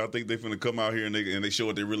 0-2. I think they're going to come out here and they show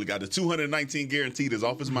what they really got. The 219 guaranteed is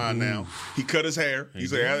off his mind now. He cut his hair. He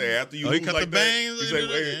said, after you lose like that,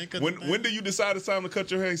 he said, when do you decide it's time to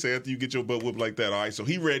cut your hair? He said, after you get your butt whipped like that. All right, so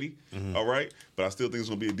he ready. All right, but I still think it's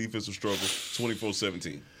going to be a defensive struggle.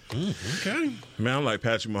 24-17. Okay. Man, I'm like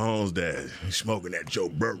Patrick Mahomes' dad. He's smoking that Joe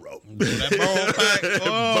Burrow. That Burrow pack.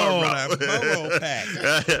 That Burrow pack.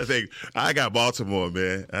 I think I got Baltimore,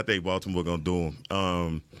 man. I think Baltimore going to do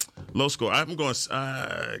them. Low score. I'm going, let's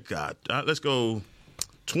go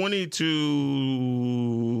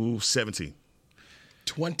 20-17.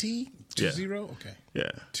 20? 2-0? Okay.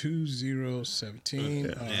 Yeah.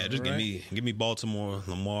 2-0-17. Yeah, just give me Baltimore.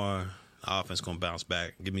 Lamar. Offense going to bounce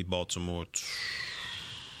back. Give me Baltimore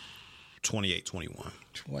 28-21.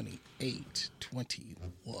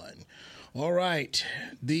 28-21. All right.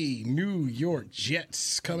 The New York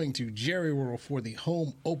Jets coming to Jerry World for the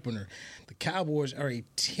home opener. The Cowboys are a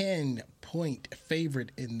 10-point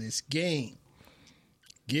favorite in this game.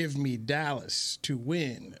 Give me Dallas to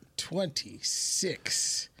win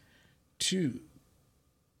 26-20.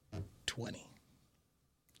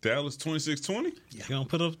 Dallas 26-20? Yeah. You going to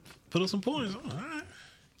put up some points. All right.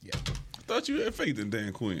 Yeah. I thought you had faith in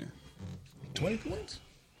Dan Quinn. 20 points?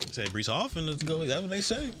 Say Brees Hall and let's go. That's what they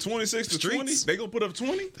say. 26-20. They gonna put up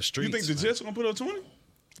 20. The streets. You think the Jets gonna put up 20?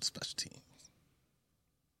 Special teams.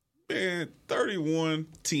 Man,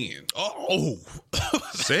 31-10. Oh,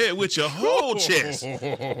 say it with your whole chest.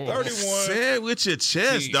 31. Say it with your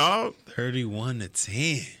chest, dog.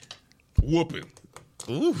 31-10. Whooping.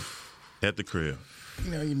 Oof. At the crib.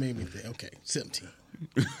 You know, you made me think. Okay, 17.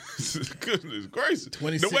 Goodness gracious.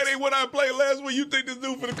 26. The way they went out and played last week, you think this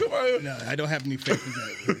dude finna come out here? No, I don't have any faith in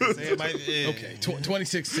that. Okay,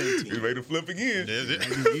 26-17. He made a flip again.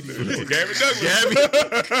 Gabby Douglas.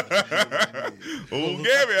 Old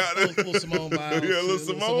Gabby out there. Little Simone Biles. Yeah, little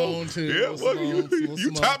Simone. Too. Yeah, well, you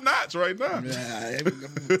Simone. top notch right now. Yeah,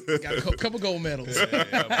 got a couple gold medals.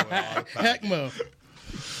 Heck no.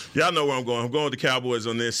 Y'all know where I'm going. I'm going with the Cowboys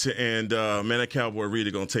on this, and man, that Cowboy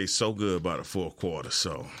Reader gonna taste so good by the fourth quarter.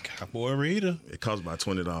 So Cowboy Reader, it costs about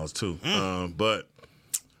 $20 too. But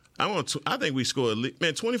I think we scored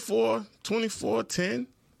 24-10.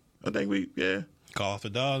 I think we call for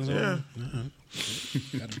dogs. Yeah.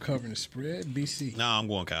 Got them covering the spread. BC. Nah, I'm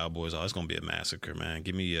going Cowboys. Oh, it's gonna be a massacre, man.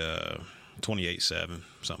 Give me 28-7,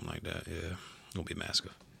 something like that. Yeah, it's gonna be a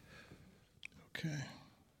massacre. Okay.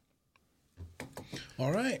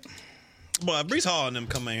 All right. Boy, Brees Hall and them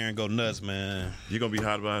come in here and go nuts, man. You gonna be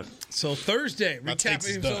hot about it? So Thursday,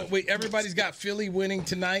 recapping. So everybody's got Philly winning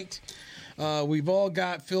tonight. We've all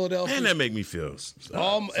got Philadelphia. Man, that make me feel.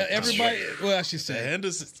 Everybody. Well, I should say.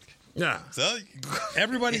 Yeah. So,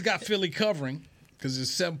 Everybody's got Philly covering because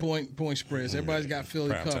it's 7-point spreads. Everybody's got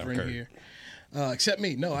Philly covering here. Except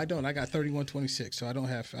me. No, I don't. I got 31-26, so I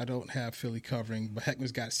don't have Philly covering. But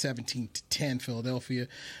Heckman's got 17-10 Philadelphia.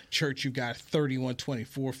 Church, you got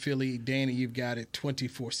 31-24 Philly. Danny, you've got it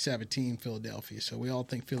 24-17 Philadelphia. So we all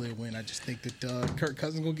think Philly will win. I just think that Kirk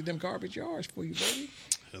Cousins gonna get them garbage yards for you, baby.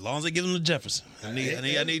 as long as they give him to Jefferson. I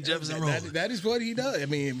need Jefferson rolling. That is what he does. I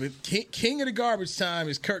mean, king of the garbage time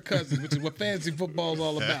is Kirk Cousins, which is what fantasy football is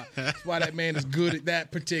all about. That's why that man is good at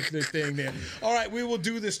that particular thing there. All right, we will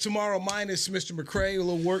do this tomorrow minus Mr. McCray, a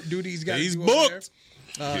little work duty he's got to do over there.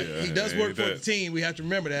 He does work for the team. We have to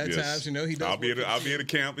remember that at times. You know, he does. I'll be at a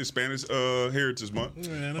camp in Spanish Heritage Month.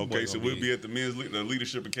 Okay, so we'll be at the Men's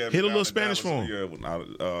Leadership Academy. Hit a little Spanish for him. Yeah,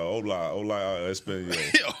 hola, español.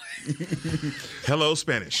 Hello,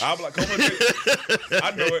 Spanish. I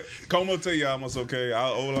know it. Como te llamas? Okay.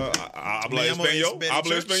 Habla español.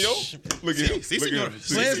 Habla español. Look at him.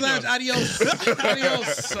 Players Lounge. Adios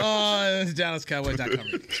on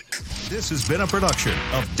DallasCowboys.com. This has been a production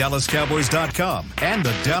of DallasCowboys.com and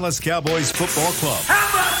the Dallas Cowboys Football Club. How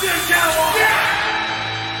about this, Cowboys? Yeah!